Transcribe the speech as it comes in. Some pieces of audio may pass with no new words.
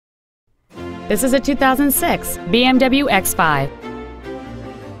This is a 2006 BMW X5.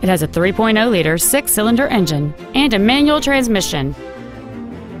 It has a 3.0-liter six-cylinder engine and a manual transmission.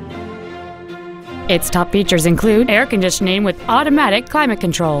 Its top features include air conditioning with automatic climate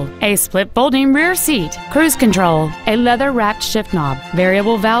control, a split folding rear seat, cruise control, a leather-wrapped shift knob,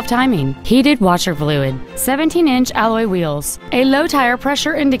 variable valve timing, heated washer fluid, 17-inch alloy wheels, a low tire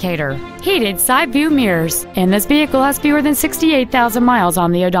pressure indicator, heated side view mirrors, and this vehicle has fewer than 68,000 miles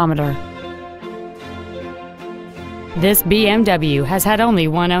on the odometer. This BMW has had only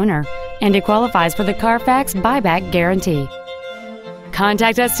one owner, and it qualifies for the Carfax buyback guarantee.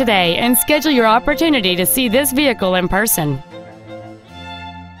 Contact us today and schedule your opportunity to see this vehicle in person.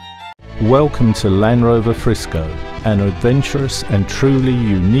 Welcome to Land Rover Frisco, an adventurous and truly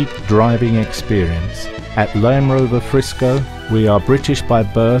unique driving experience. At Land Rover Frisco, we are British by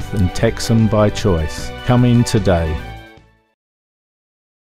birth and Texan by choice. Come in today.